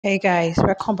Hey guys,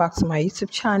 welcome back to my YouTube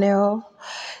channel.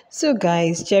 So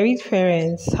guys, Jareed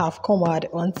parents have come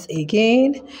out once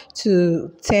again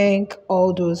to thank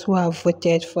all those who have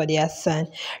voted for their son.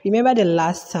 Remember the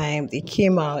last time they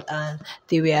came out and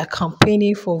they were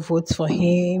campaigning for votes for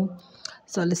him,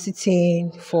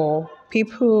 soliciting for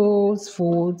people's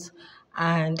votes,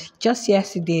 and just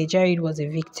yesterday Jareed was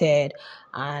evicted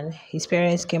and his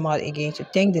parents came out again to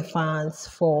thank the fans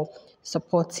for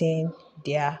supporting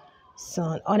their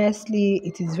son. Honestly,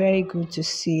 it is very good to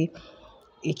see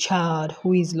a child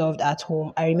who is loved at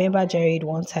home. I remember Jared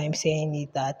one time saying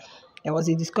it that there was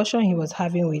a discussion he was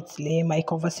having with Liam, my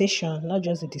conversation, not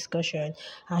just a discussion,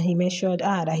 and he mentioned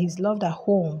that he's loved at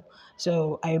home.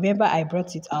 So I remember I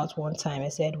brought it out one time. I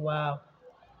said, "Wow,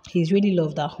 he's really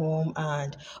loved at home."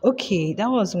 And okay, that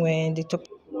was when they talked.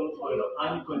 For your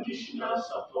unconditional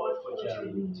support for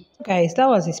Jared. Guys, that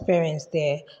was his parents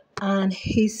there. And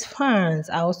his fans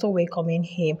are also welcoming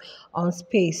him on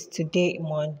Space today,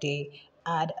 Monday,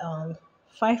 at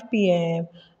 5 p.m.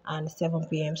 and 7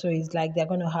 p.m. So it's like they're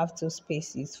going to have two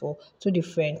spaces for two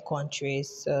different countries.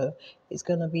 So it's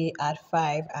going to be at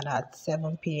 5 and at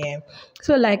 7 p.m.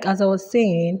 So, like as I was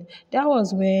saying, that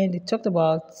was when they talked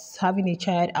about having a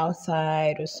child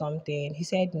outside or something. He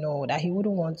said no, that he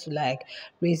wouldn't want to like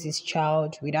raise his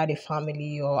child without a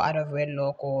family or out of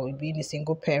wedlock or being a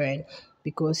single parent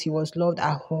because he was loved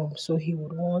at home. So he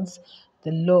would want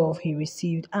the love he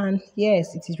received. And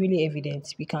yes, it is really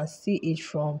evident. We can see it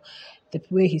from the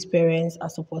way his parents are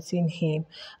supporting him.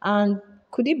 And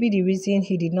could it be the reason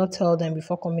he did not tell them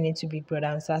before coming into Big Brother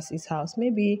and Sass's house?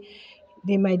 Maybe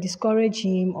they might discourage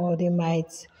him or they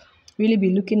might really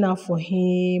be looking out for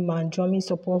him and drumming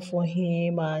support for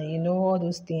him and all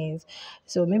those things.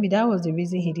 So maybe that was the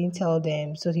reason he didn't tell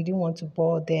them. So he didn't want to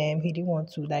bore them, he didn't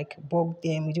want to like bug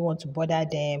them, he didn't want to bother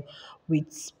them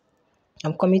with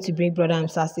I'm coming to Big Brother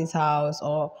and Sassy's house,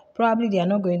 or probably they are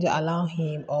not going to allow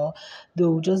him, or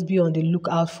they'll just be on the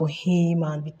lookout for him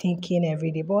and be thinking every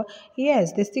day. But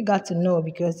yes, they still got to know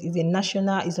because it's on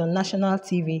national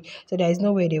TV, so there is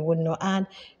no way they would know. And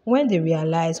when they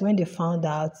realized, when they found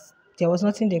out, there was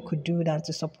nothing they could do than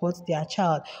to support their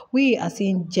child. We are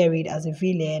seeing Jared as a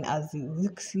villain, as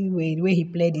the way he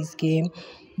played his game.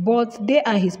 But they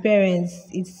are his parents.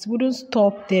 It wouldn't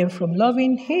stop them from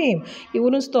loving him. It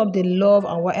wouldn't stop the love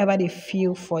and whatever they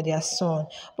feel for their son.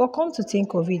 But come to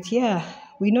think of it, yeah,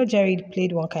 we know Jared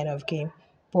played one kind of game,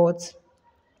 but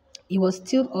it was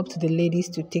still up to the ladies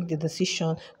to take the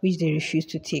decision which they refused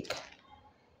to take.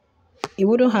 It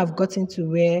wouldn't have gotten to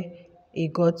where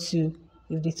it got to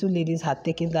if the two ladies had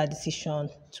taken that decision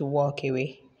to walk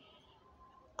away.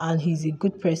 And he's a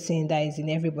good person that is in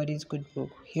everybody's good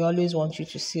book. He always wants you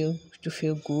to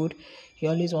feel good. He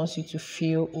always wants you to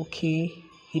feel okay.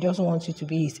 He doesn't want you to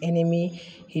be his enemy.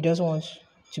 He doesn't want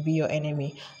to be your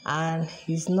enemy. And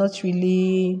he's not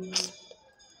really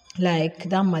like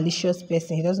that malicious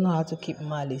person. He doesn't know how to keep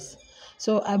malice.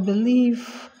 So I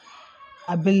believe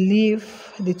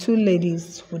the two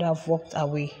ladies would have walked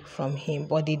away from him,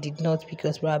 but they did not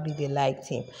because probably they liked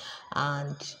him.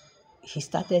 And he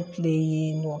started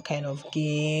playing one kind of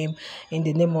game in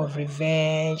the name of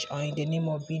revenge or in the name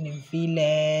of being a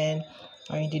villain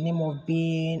or in the name of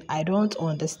being. I don't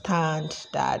understand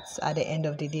that at the end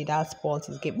of the day, that sport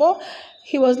is game. But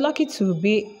he was lucky to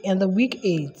be in the week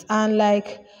 8. And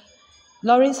like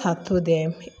Lawrence had told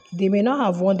them they may not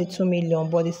have won the 2 million,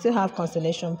 but they still have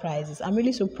consolation prizes. I'm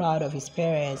really so proud of his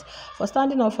parents for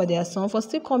standing up for their son, for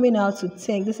still coming out to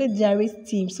thank. They said Jerry's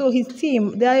team. So his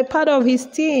team, they are a part of his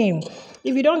team.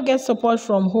 If you don't get support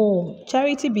from home,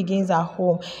 charity begins at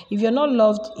home. If you're not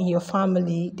loved in your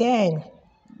family, then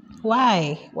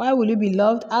why will you be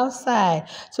loved outside?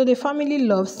 So the family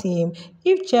loves him.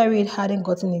 If Jared hadn't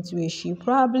gotten into a ship,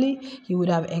 probably he would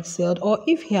have excelled. Or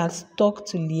if he had stuck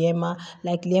to Liema,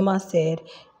 like Liema said,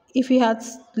 if he had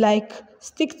like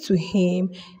stick to him,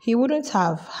 he wouldn't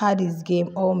have had his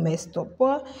game all messed up.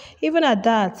 But even at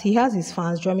that, he has his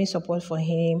fans drumming support for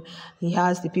him. He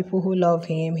has the people who love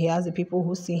him. He has the people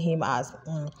who see him as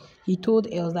he told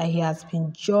Els that he has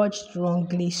been judged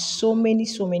wrongly so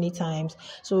many times.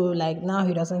 So like now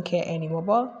he doesn't care anymore.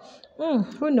 But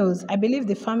who knows? I believe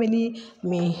the family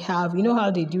may have,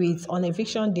 how they do it on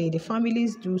eviction day. The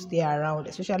families do stay around,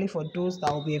 especially for those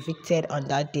that will be evicted on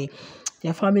that day.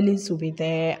 Their families will be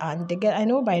there, and I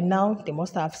know by now they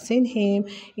must have seen him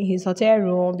in his hotel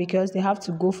room because they have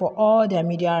to go for all their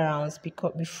media rounds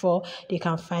before they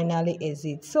can finally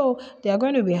exit. So they are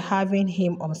going to be having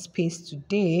him on Space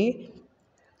today.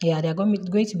 Yeah, they're going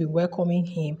to be welcoming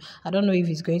him. I don't know if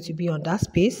he's going to be on that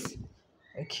Space.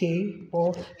 Okay,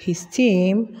 or his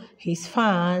team, his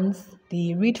fans,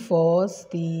 the read force,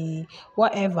 the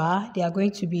whatever, they are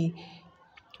going to be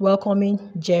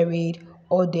welcoming Jared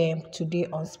or them today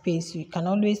on space. You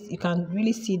can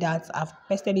really see that I've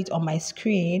pasted it on my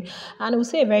screen, and I will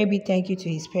say a very big thank you to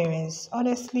his parents.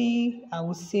 Honestly, I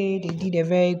would say they did a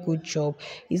very good job.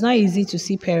 It's not easy to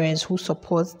see parents who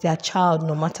support their child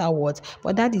no matter what,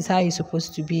 but that is how it's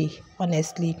supposed to be,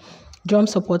 honestly. Drum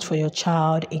support for your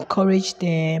child, encourage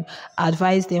them,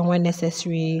 advise them when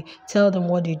necessary, tell them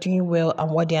what they're doing well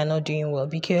and what they are not doing well.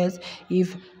 Because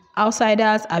if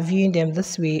outsiders are viewing them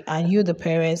this way and you, the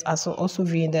parents, are also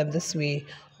viewing them this way,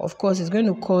 of course, it's going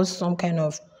to cause some kind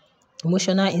of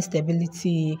emotional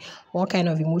instability, one kind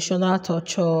of emotional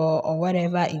torture, or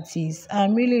whatever it is.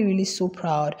 I'm really, really so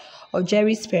proud of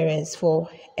Jerry's parents for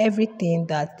everything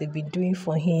that they've been doing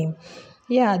for him.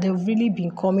 Yeah, they've really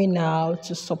been coming out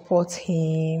to support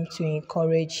him, to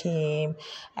encourage him.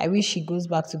 I wish he goes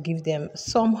back to give them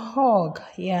some hug.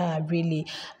 Yeah, really.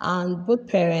 And both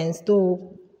parents,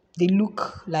 though they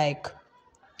look like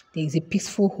it's a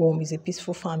peaceful home, it's a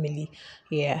peaceful family.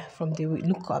 Yeah, from the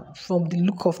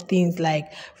look of things,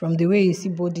 like from the way you see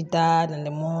both the dad and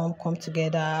the mom come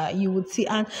together, you would see.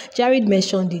 And Jared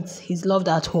mentioned it, he's loved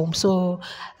at home, so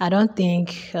I don't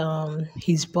think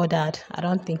he's bothered. I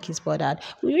don't think he's bothered.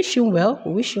 We wish him well.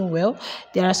 We wish him well.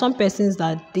 There are some persons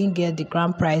that didn't get the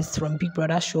grand prize from Big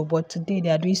Brother show, but today they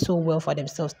are doing so well for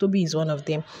themselves. Toby is one of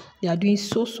them. They are doing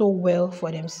so well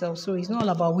for themselves. So it's not all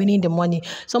about winning the money.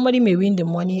 Somebody may win the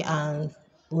money and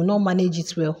will not manage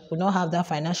it well, will not have that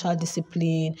financial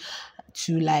discipline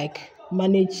to like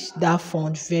manage that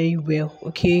fund very well.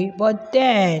 Okay, but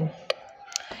then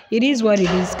it is what it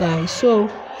is, guys.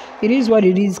 So it is what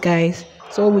it is, guys.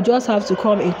 So we just have to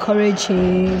come encourage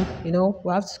him.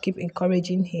 We have to keep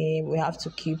encouraging him. We have to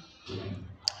keep.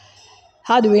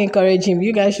 How do we encourage him?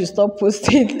 You guys should stop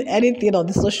posting anything on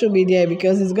the social media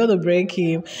because it's gonna break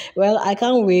him. Well, I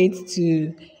can't wait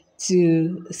to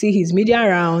see his media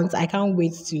rounds. I can't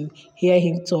wait to hear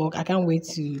him talk. I can't wait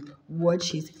to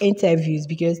watch his interviews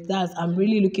because I'm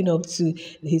really looking up to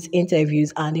his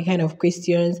interviews and the kind of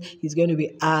questions he's going to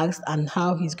be asked and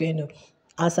how he's going to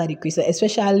answer the question,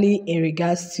 especially in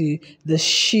regards to the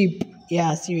sheep.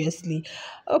 Yeah, seriously.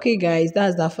 Okay, guys,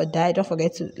 that's that for that. Don't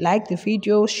forget to like the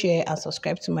video, share, and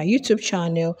subscribe to my YouTube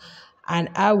channel. And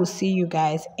I will see you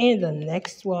guys in the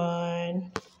next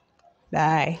one.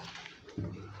 Bye.